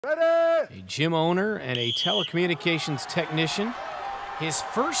A gym owner and a telecommunications technician. His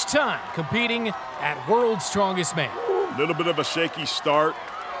first time competing at World's Strongest Man. A little bit of a shaky start.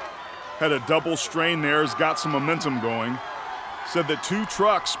 Had a double strain there, has got some momentum going. Said that 2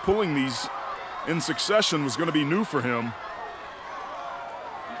 trucks pulling these in succession was going to be new for him.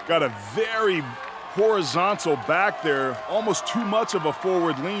 Got a very horizontal back there, almost too much of a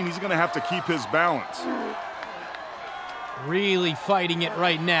forward lean. He's going to have to keep his balance. Really fighting it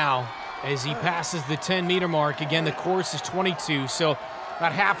right now as he passes the 10-meter mark. Again, the course is 22, so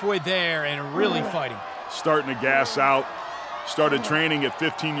about halfway there and really fighting. Starting to gas out. Started training at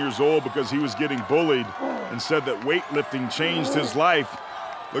 15 years old because he was getting bullied and said that weightlifting changed his life.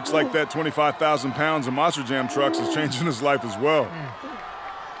 Looks like that 25,000 pounds of Monster Jam trucks is changing his life as well.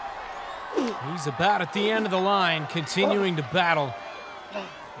 He's about at the end of the line, continuing to battle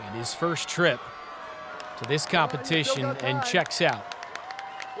in his first trip to this competition and checks out.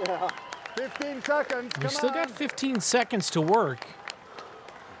 15 seconds. We've still got 15 seconds to work.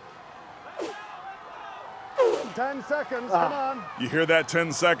 10 seconds, come on. You hear that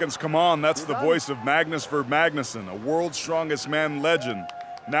 10 seconds, come on? That's the voice of Magnus Magnuson, a World's Strongest Man legend.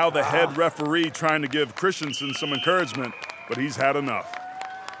 Now the head referee trying to give Kristiansen some encouragement, but he's had enough.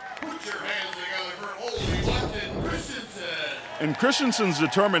 Put your hands together for Oldie Captain Kristiansen. And Kristiansen's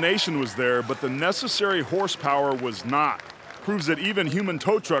determination was there, but the necessary horsepower was not. Proves that even human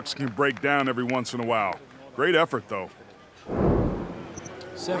tow trucks can break down every once in a while. Great effort, though.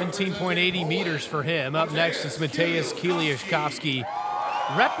 17.80 meters for him. Up next is Mateusz Kieliszkowski,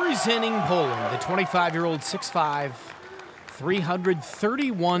 representing Poland, the 25-year-old, 6'5",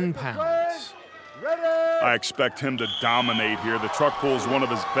 331 pounds. I expect him to dominate here. The truck pull is one of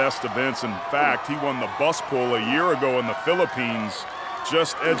his best events. In fact, he won the bus pull a year ago in the Philippines,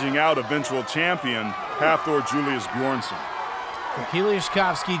 just edging out eventual champion Hathor Julius Bjornsson. For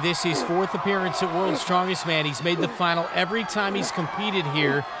Kieliszkowski, this is his 4th appearance at World's Strongest Man. He's made the final every time he's competed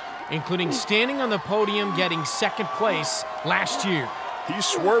here, including standing on the podium, getting 2nd place last year. He's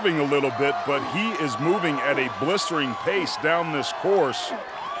swerving a little bit, but he is moving at a blistering pace down this course.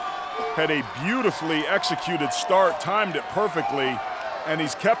 Had a beautifully executed start, timed it perfectly, and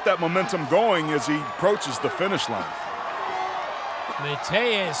he's kept that momentum going as he approaches the finish line.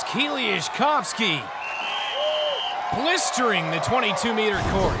 Mateusz Kieliszkowski blistering the 22-meter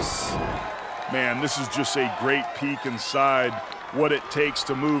course. Man, this is just a great peek inside what it takes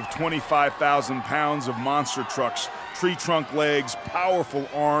to move 25,000 pounds of monster trucks, tree trunk legs, powerful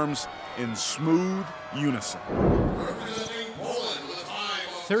arms in smooth unison.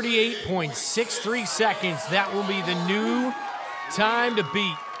 38.63 seconds. That will be the new time to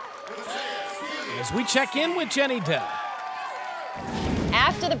beat. As we check in with Jenny Dell.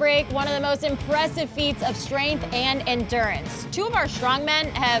 After the break, one of the most impressive feats of strength and endurance. 2 of our strongmen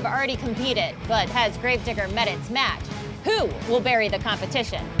have already competed, but has Gravedigger met its match? Who will bury the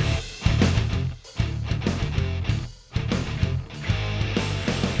competition?